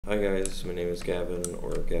Hi guys, my name is Gavin,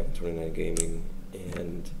 or Gavin29 Gaming,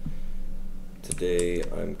 and today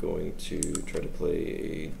I'm going to try to play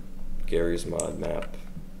a Garry's Mod map.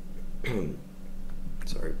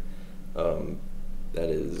 Sorry. That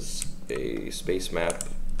is a space map,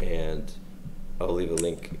 and I'll leave a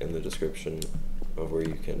link in the description of where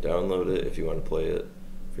you can download it if you want to play it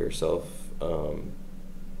for yourself.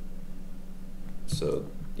 So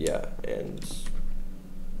yeah, and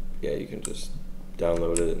yeah, you can just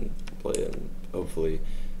download it and play it, and hopefully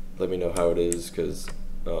let me know how it is, because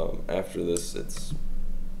after this it's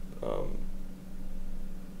I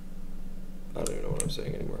don't even know what I'm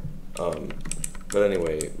saying anymore. But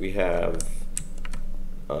anyway, we have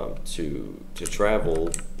to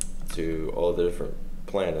travel to all the different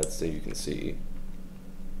planets that you can see.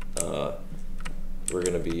 We're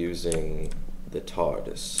going to be using the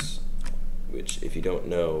TARDIS, which, if you don't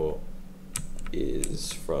know,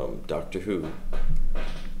 is from Doctor Who,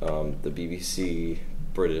 the BBC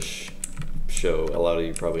British show. A lot of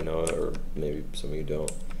you probably know it, or maybe some of you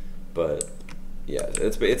don't. But yeah,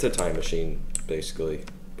 it's a time machine basically,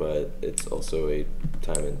 but it's also a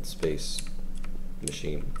time and space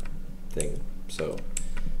machine thing. So,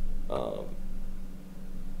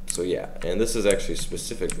 so yeah, and this is actually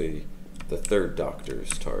specifically the third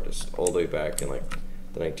Doctor's TARDIS, all the way back in like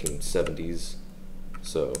the 1970s.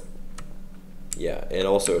 So yeah, and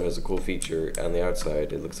also it has a cool feature on the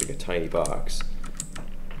outside. It looks like a tiny box,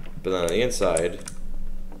 but then on the inside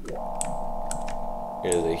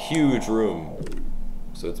it is a huge room.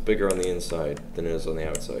 So it's bigger on the inside than it is on the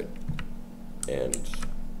outside, and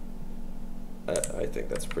I think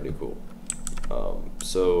that's pretty cool.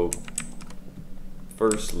 So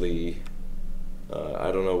firstly, I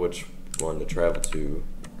don't know which one to travel to,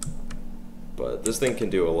 but this thing can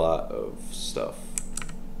do a lot of stuff.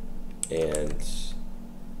 And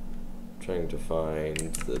trying to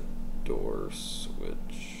find the door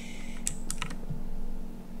switch,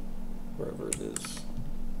 wherever it is.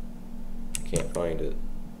 Can't find it.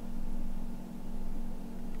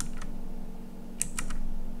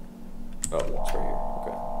 Oh, it's right here.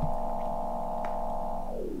 Okay.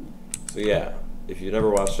 So yeah, if you've never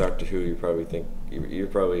watched Doctor Who, you probably think you're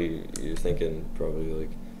thinking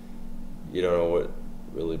like you don't know what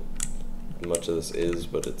really much of this is,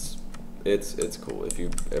 but it's cool. If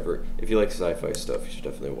you like sci-fi stuff, you should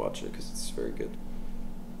definitely watch it because it's very good.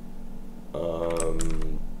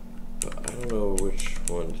 But I don't know which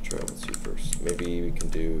one to travel to first. Maybe we can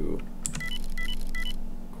do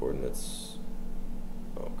coordinates.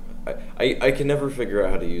 Oh, okay. I can never figure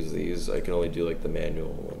out how to use these. I can only do like the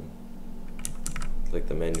manual one, like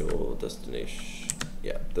the manual destination.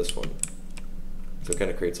 Yeah, this one. So it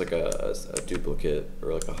kind of creates like a duplicate,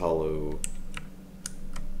 or like a hollowed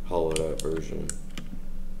out version.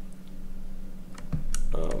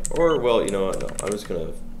 Or, well, you know what? No, I'm just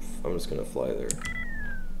gonna fly there.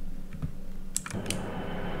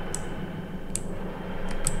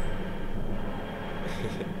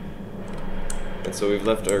 And so we've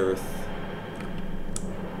left Earth.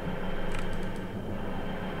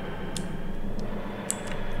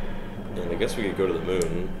 And I guess we could go to the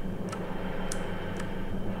moon.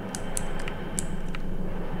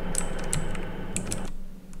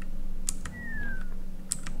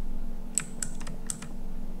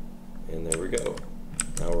 And there we go.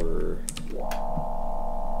 Now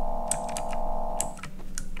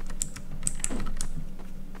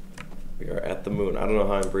we are at the moon. I don't know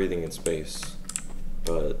how I'm breathing in space,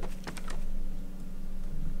 but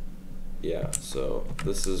yeah, so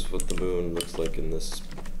this is what the moon looks like in this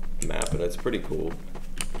map, and it's pretty cool.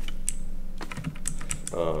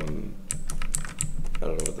 I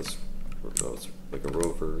don't know what this, oh, it's like a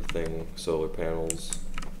rover thing, solar panels,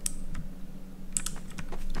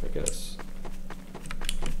 I guess.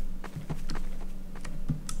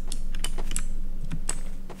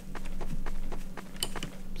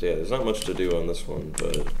 So yeah, there's not much to do on this one,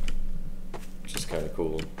 but it's just kind of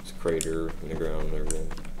cool. It's a crater in the ground and everything.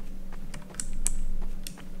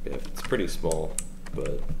 Yeah, it's pretty small,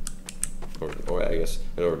 but, or I guess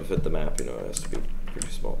in order to fit the map, you know, it has to be pretty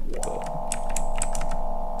small. But.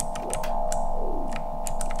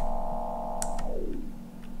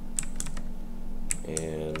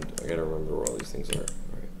 And I gotta remember where all these things are.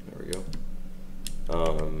 Alright, there we go.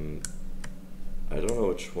 I don't know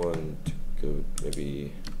which one to go.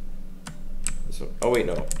 Maybe this one. Oh wait,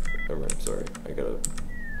 no. Never mind. Sorry. I gotta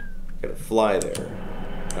fly there.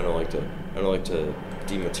 I don't like to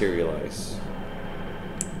dematerialize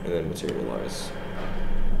and then materialize.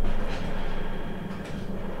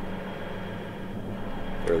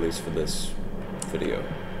 Or at least for this video.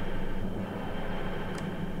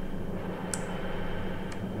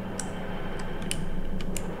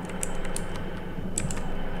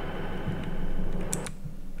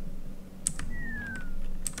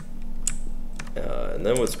 And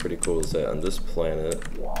then what's pretty cool is that on this planet,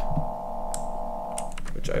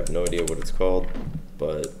 which I have no idea what it's called,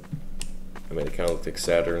 but I mean, it kind of looked like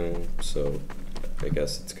Saturn, so I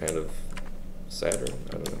guess it's kind of Saturn.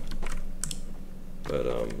 I don't know. But,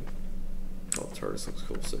 oh, the TARDIS looks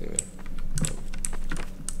cool sitting there.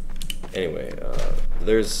 Anyway,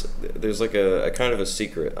 there's like a kind of a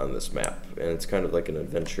secret on this map, and it's kind of like an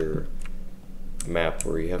adventure map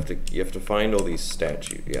where you have to find all these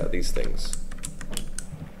statues. Yeah, these things.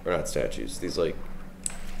 Or not statues. These, like,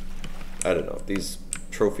 I don't know. These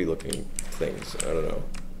trophy-looking things. I don't know.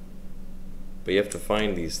 But you have to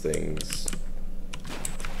find these things,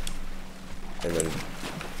 and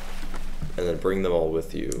then bring them all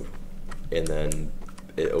with you, and then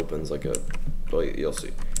it opens like a. Well, you'll see.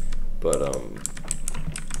 But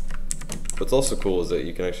what's also cool is that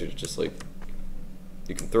you can actually just like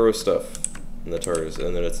you can throw stuff in the TARDIS,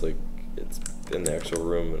 and then it's like it's in the actual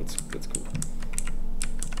room, and it's cool.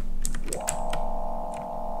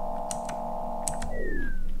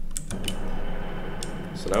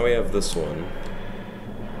 So now we have this one.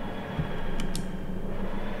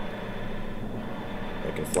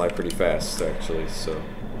 I can fly pretty fast, actually, so.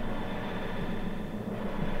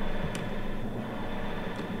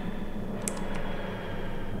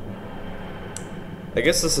 I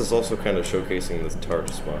guess this is also kind of showcasing the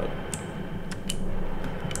TARDIS mod.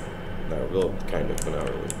 Not real, kind of, but not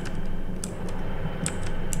really.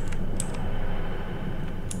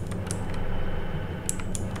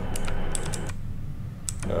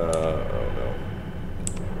 Oh no.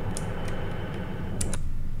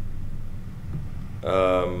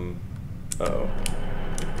 Uh-oh.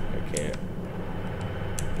 I can't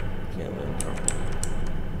land properly.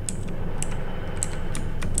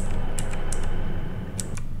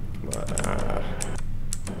 Come on,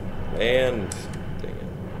 land. Dang it.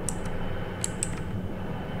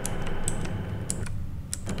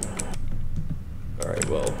 Alright,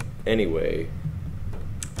 well, anyway.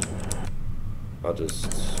 I'll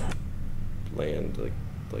just land like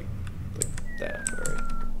that, alright.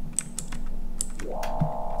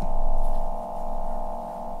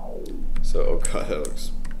 So, oh god, that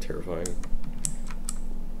looks terrifying.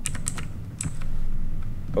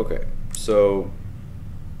 Okay, so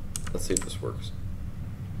let's see if this works.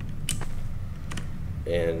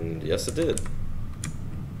 And yes, it did.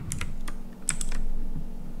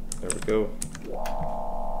 There we go.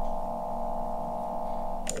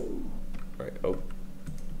 Alright, oh.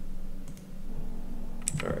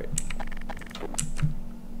 Alright.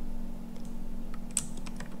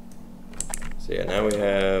 So yeah, now we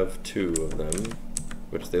have two of them,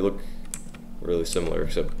 which they look really similar,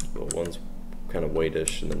 except well, one's kind of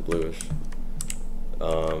whitish and then bluish.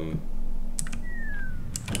 So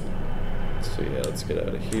yeah, let's get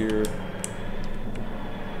out of here.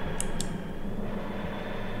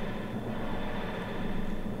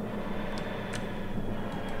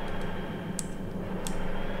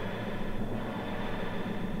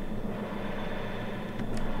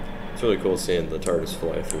 It's really cool seeing the TARDIS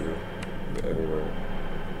fly through everywhere.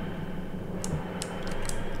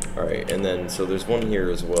 Alright, and then, so there's one here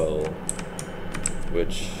as well,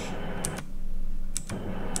 which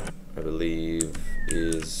I believe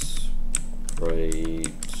is right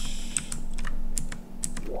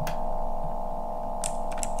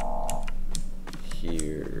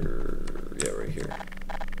here. Yeah, right here.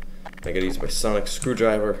 I gotta use my sonic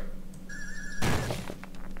screwdriver.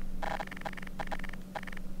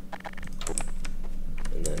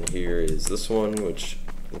 And then here is this one, which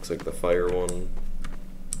looks like the fire one.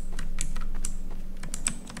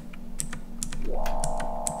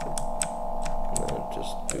 And then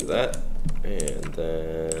just do that, and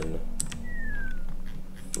then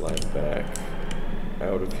fly back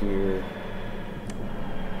out of here.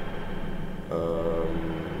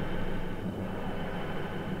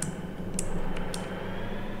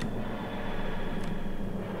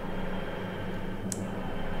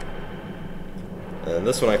 And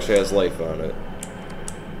this one actually has life on it.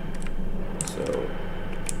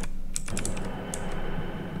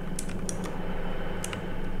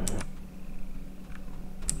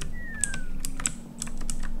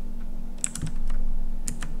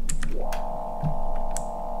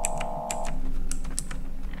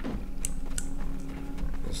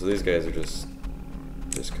 So these guys are just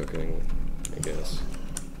cooking, I guess.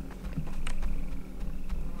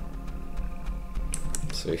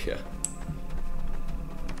 So yeah.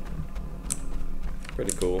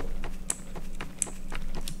 Pretty cool.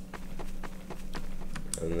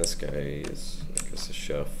 And this guy is, I guess, a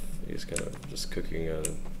chef. He's kind of just cooking an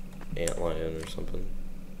antlion or something.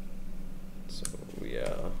 So,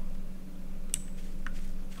 yeah.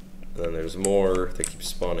 And And then there's more that keep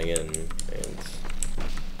spawning in,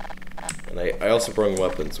 and I also bring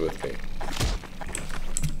weapons with me.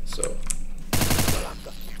 So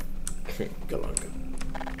Galanga.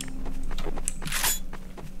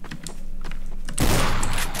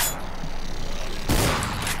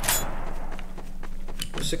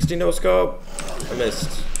 There's 60 no scope. I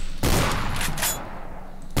missed.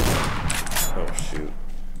 Oh shoot.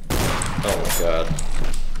 Oh my god.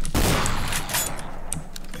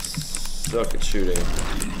 I suck at shooting.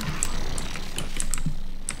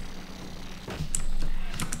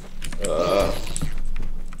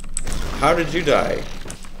 How did you die?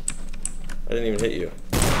 I didn't even hit you.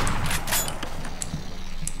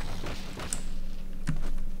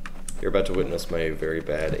 You're about to witness my very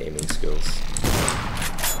bad aiming skills.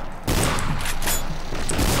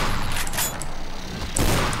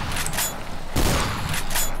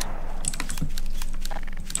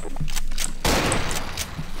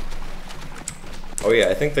 Oh yeah,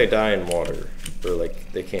 I think they die in water. Or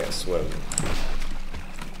like, they can't swim.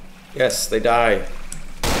 Yes, they die.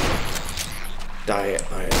 Die. What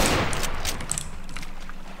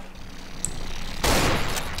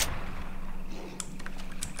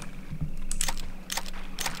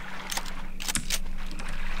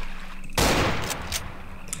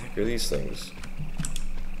the heck are these things?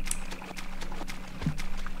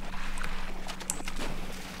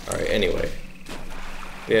 Alright, anyway.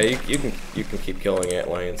 Yeah, you can keep killing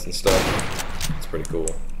antlions and stuff. It's pretty cool.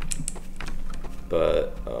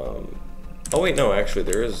 But oh wait, no, actually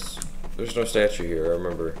there's no statue here, I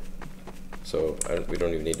remember. So we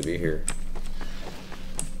don't even need to be here.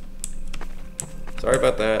 Sorry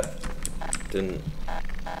about that. Didn't.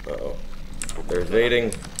 Uh-oh. They're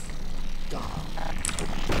invading.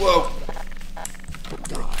 Whoa!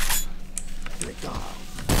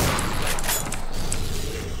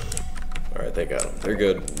 Alright, they got them. They're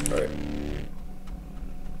good. Alright.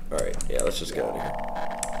 Alright, yeah, let's just get out of here.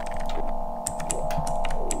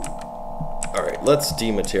 Alright, let's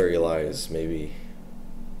dematerialize, maybe.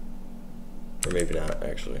 Or maybe not,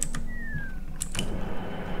 actually.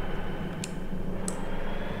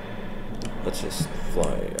 Let's just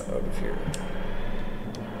fly out of here.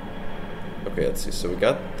 Okay, let's see. So we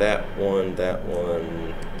got that one, that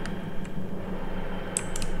one.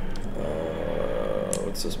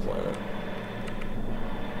 What's this planet?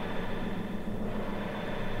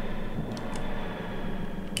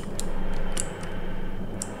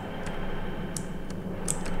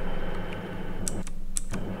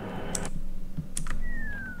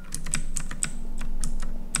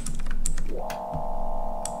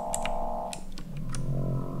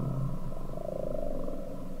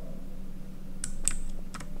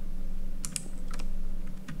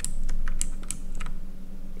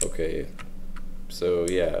 Okay, so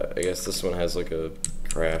yeah, I guess this one has like a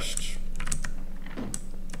crashed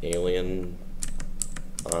alien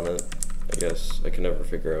on it, I guess. I can never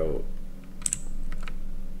figure out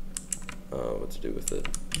what to do with it.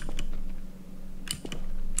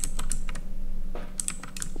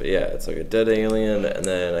 But yeah, it's like a dead alien, and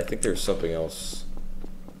then I think there's something else.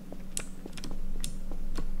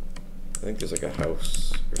 I think there's like a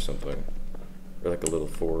house or something, or like a little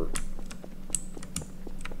fort.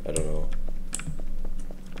 I don't know.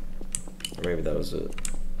 Or maybe that was it.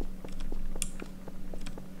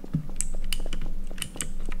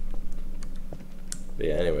 But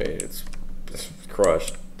yeah, anyway, it's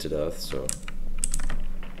crushed to death, so.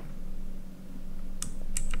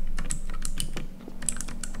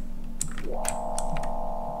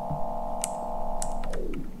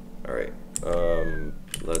 Alright,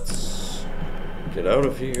 let's get out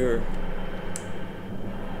of here.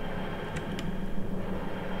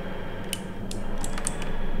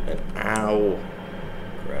 Ow.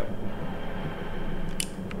 Crap.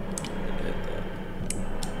 I hit that.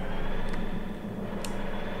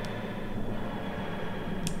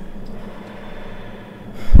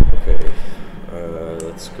 Okay.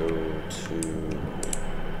 Let's go to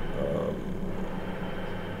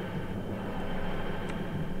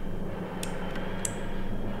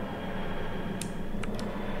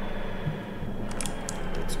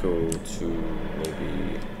let's go to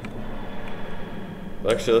maybe.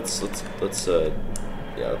 Well, actually, let's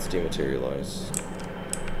dematerialize.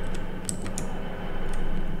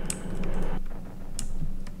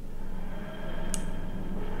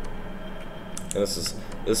 And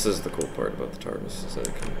this is the cool part about the TARDIS, is that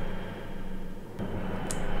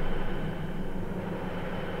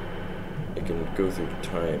it can go through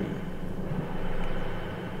time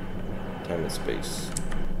and space.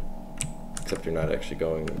 Except you're not actually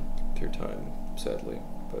going through time, sadly,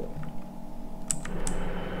 but.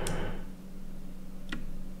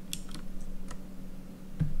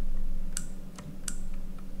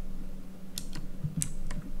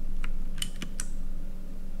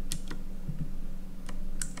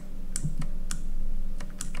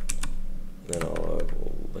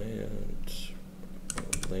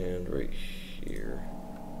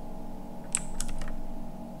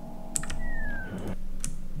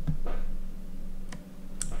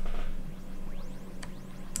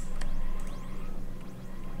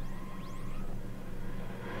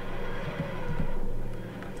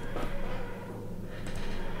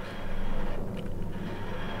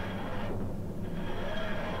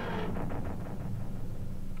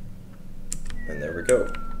 And there we go.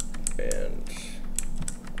 And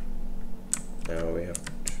now we have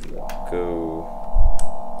to go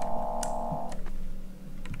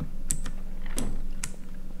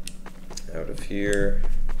out of here.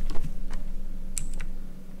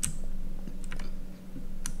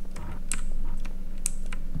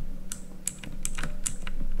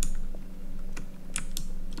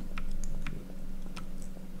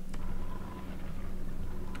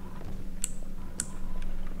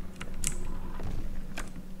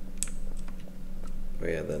 Oh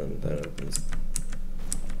yeah, that opens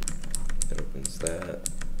that.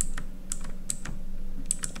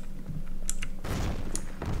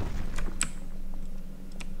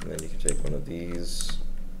 And then you can take one of these.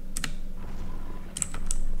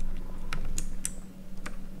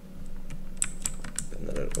 And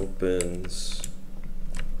then it opens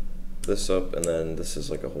this up, and then this is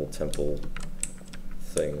like a whole temple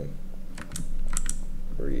thing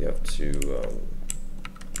where you have to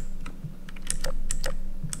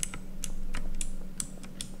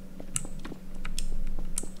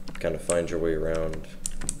kind of find your way around.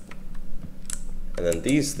 And then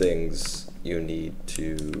these things you need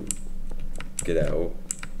to get out.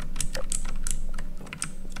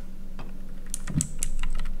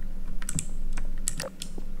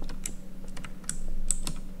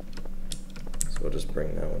 So we'll just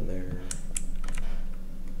bring that one there.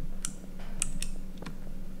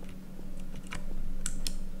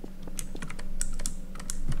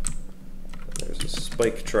 And there's a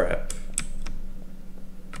spike trap.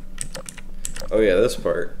 Oh yeah, this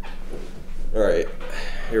part. Alright,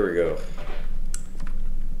 here we go.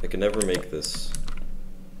 I can never make this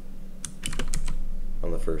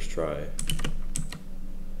on the first try.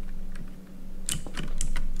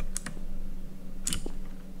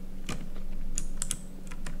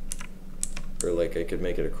 Or like I could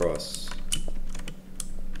make it across.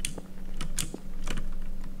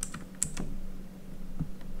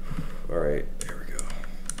 Alright, here we go.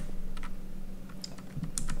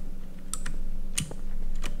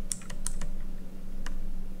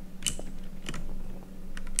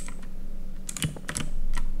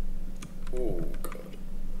 Oh, God.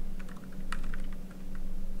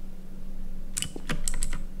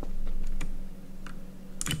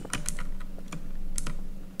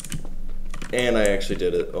 And I actually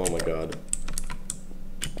did it. Oh my God.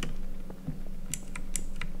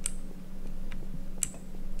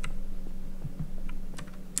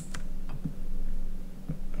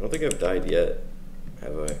 I don't think I've died yet,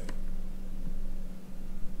 have I? I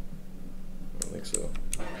don't think so.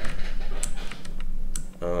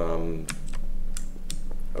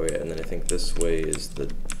 Oh yeah, and then I think this way is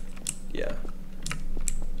the, yeah.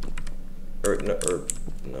 Or no,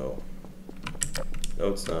 no. No,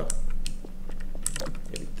 it's not.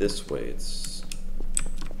 Maybe this way it's,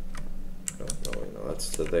 no, that's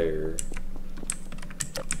to there.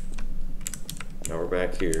 Now we're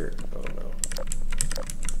back here. Oh no.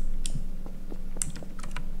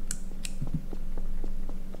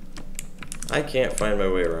 I can't find my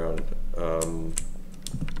way around.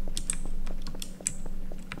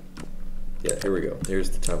 Yeah, here we go. Here's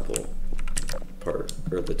the temple part,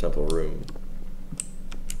 or the temple room.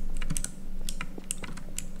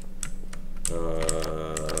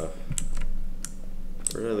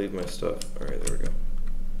 Where did I leave my stuff? Alright, there we go.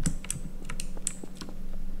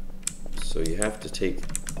 So you have to take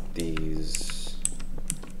these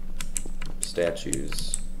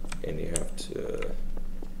statues and you have to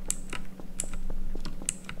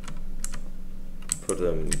put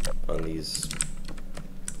them on these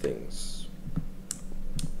things.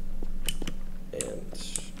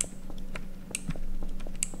 And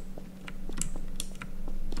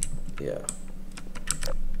yeah.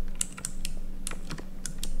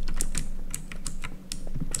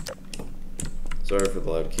 Sorry for the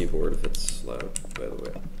loud keyboard if it's loud, by the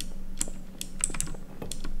way.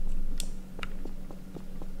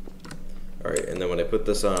 Alright, and then when I put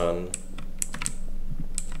this on,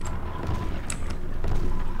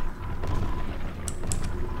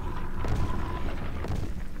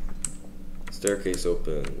 staircase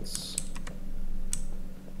opens.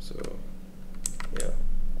 So, yeah.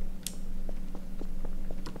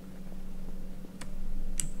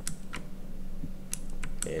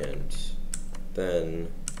 And then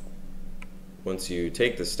once you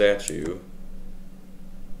take the statue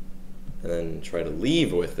and then try to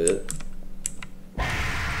leave with it,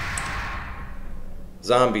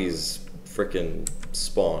 zombies frickin'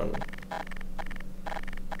 spawn.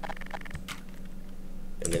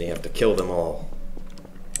 And then you have to kill them all.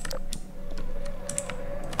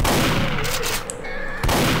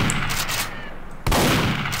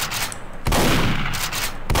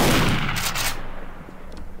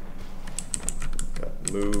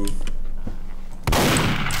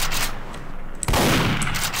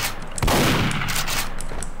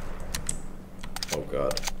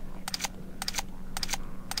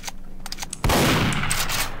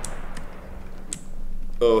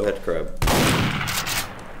 Oh, head crab.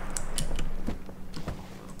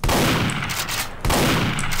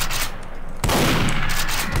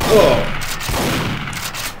 Oh!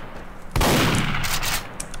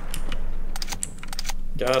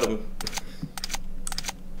 Got him.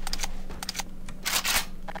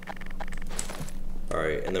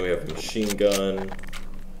 Alright, and then we have a machine gun.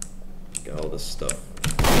 Got all this stuff.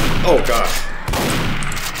 Oh gosh!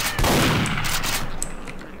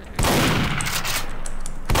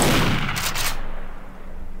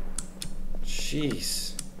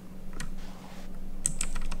 Jeez.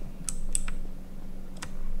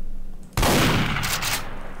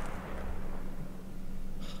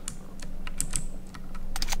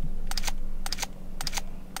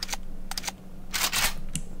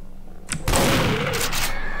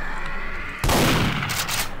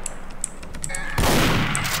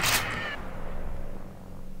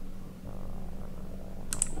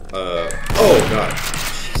 Oh god.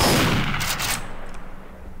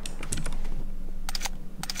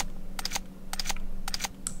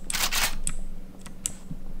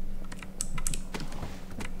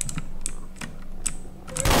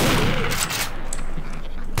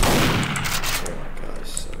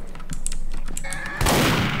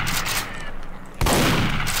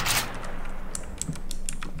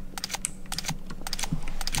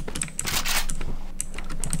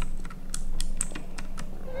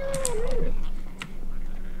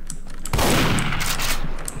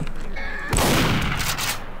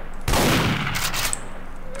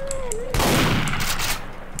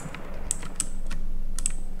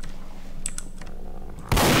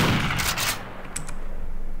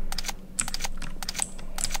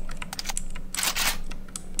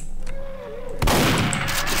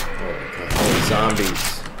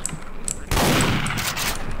 Zombies.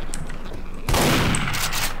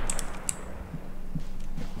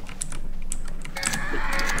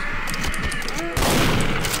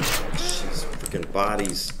 Jeez, freaking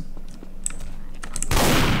bodies.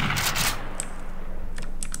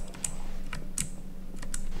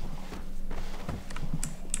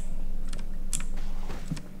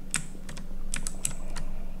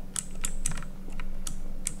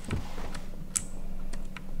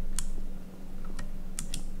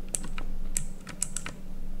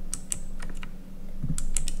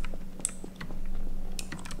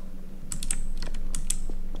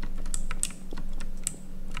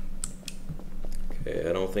 Okay,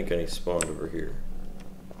 I don't think any spawned over here.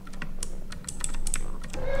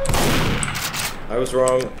 I was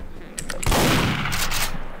wrong.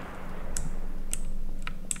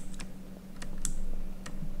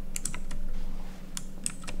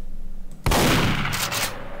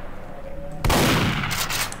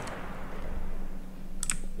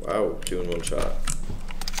 Wow, 2 in 1 shot.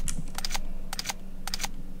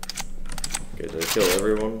 Okay, did I kill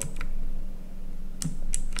everyone?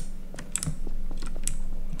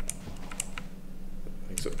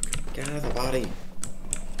 So, get out of the body.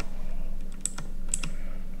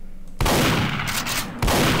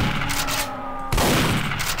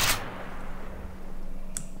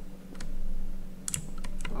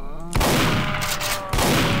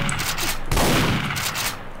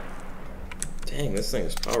 Dang, this thing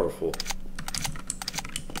is powerful.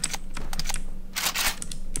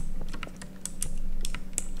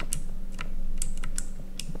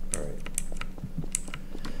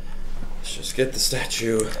 Just get the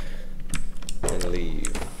statue and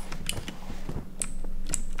leave.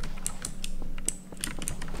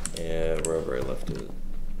 Yeah, wherever I left it.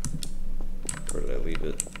 Where did I leave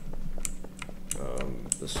it?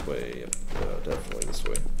 This way. Yep. Definitely this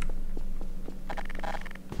way.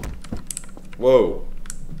 Whoa!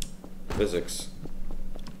 Physics.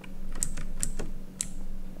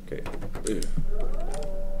 Okay. Ew.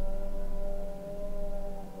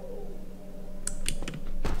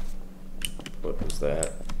 What was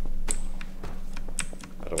that?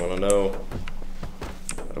 I don't want to know.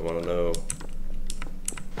 I don't want to know.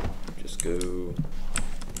 Just go.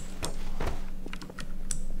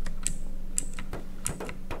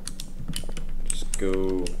 Just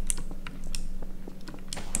go.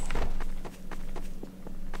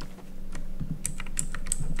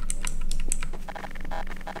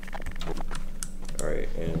 Alright,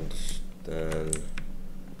 and then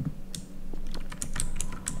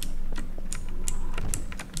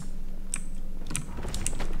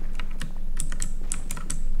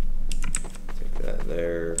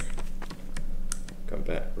there. Come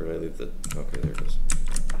back. Where did I leave the... Okay, there it is.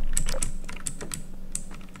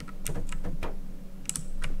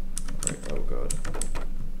 Alright, oh god.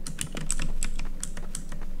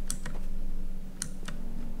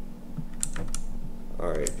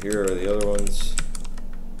 Alright, here are the other ones.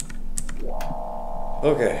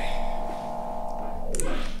 Okay.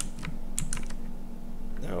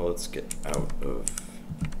 Now let's get out of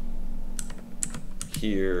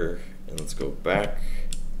here and let's go back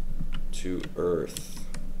to Earth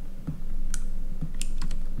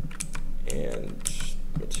and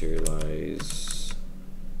materialize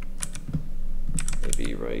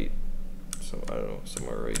maybe right, so I don't know,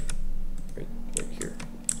 somewhere right here.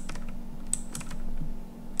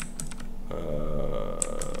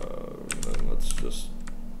 Then let's just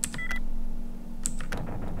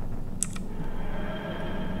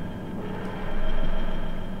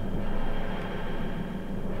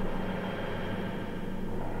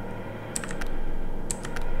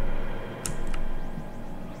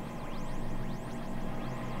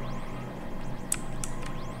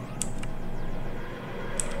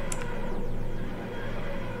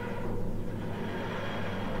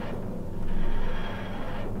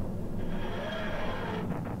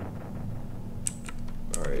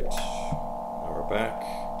back.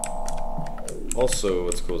 Also,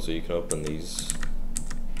 what's cool is that you can open these.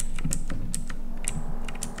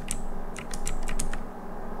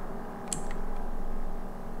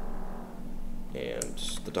 And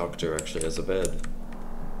the doctor actually has a bed.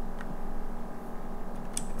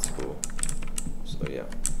 That's cool. So yeah.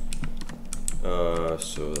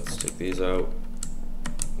 So let's take these out.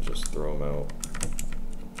 Just throw them out.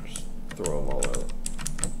 Just throw them all out.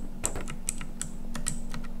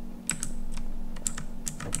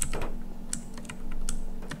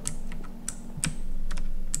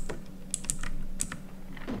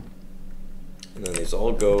 And then these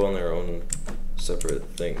all go on their own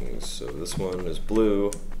separate things. So this one is blue,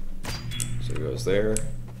 so it goes there.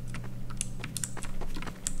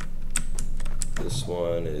 This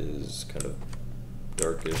one is kind of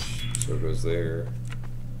darkish, so it goes there.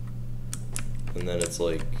 And then it's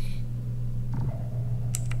like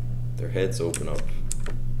their heads open up.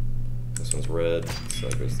 This one's red, so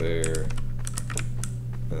it goes there.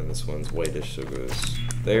 And then this one's whitish, so it goes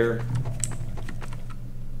there.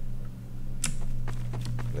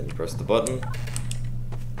 Then you press the button.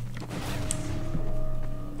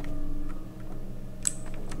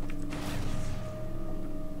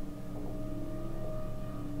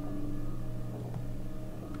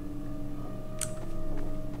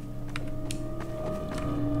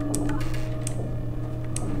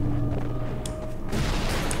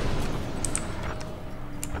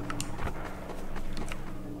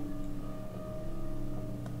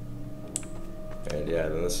 And yeah,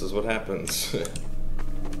 then this is what happens.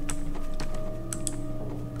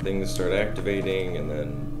 Things start activating, and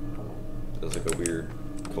then there's like a weird,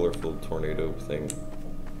 colorful tornado thing,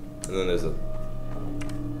 and then there's a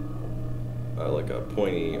like a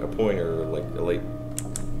pointer, like a late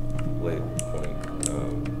point,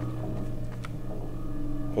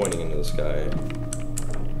 pointing into the sky.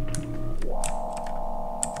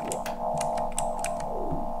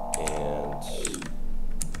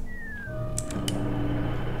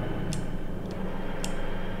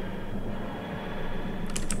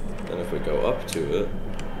 Then if we go up to it,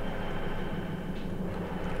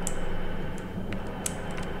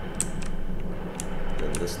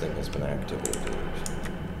 then this thing has been activated.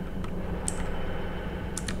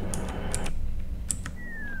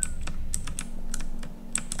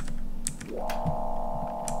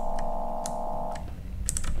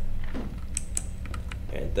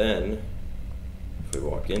 And then, if we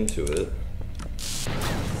walk into it,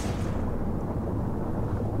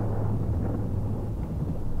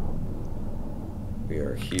 we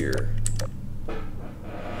are here, and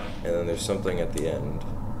then there's something at the end.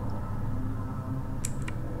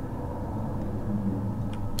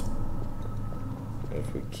 And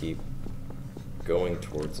if we keep going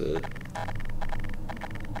towards it,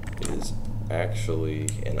 it is actually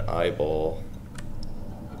an eyeball,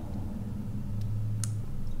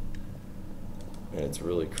 and it's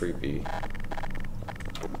really creepy.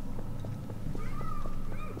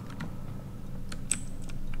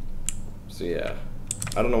 So yeah.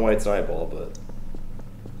 I don't know why it's an eyeball, but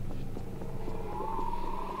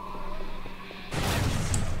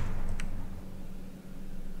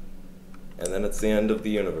and then it's the end of the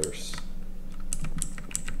universe.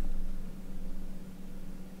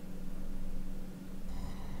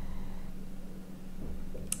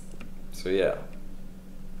 So yeah,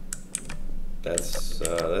 that's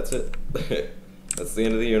it. That's the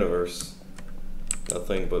end of the universe.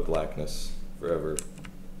 Nothing but blackness forever.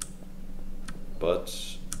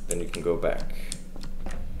 But then you can go back.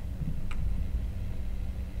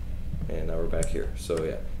 And now we're back here. So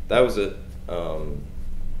yeah, that was it. Thank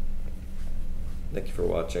you for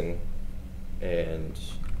watching. And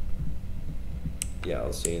yeah,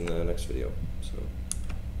 I'll see you in the next video. So.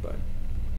 Bye.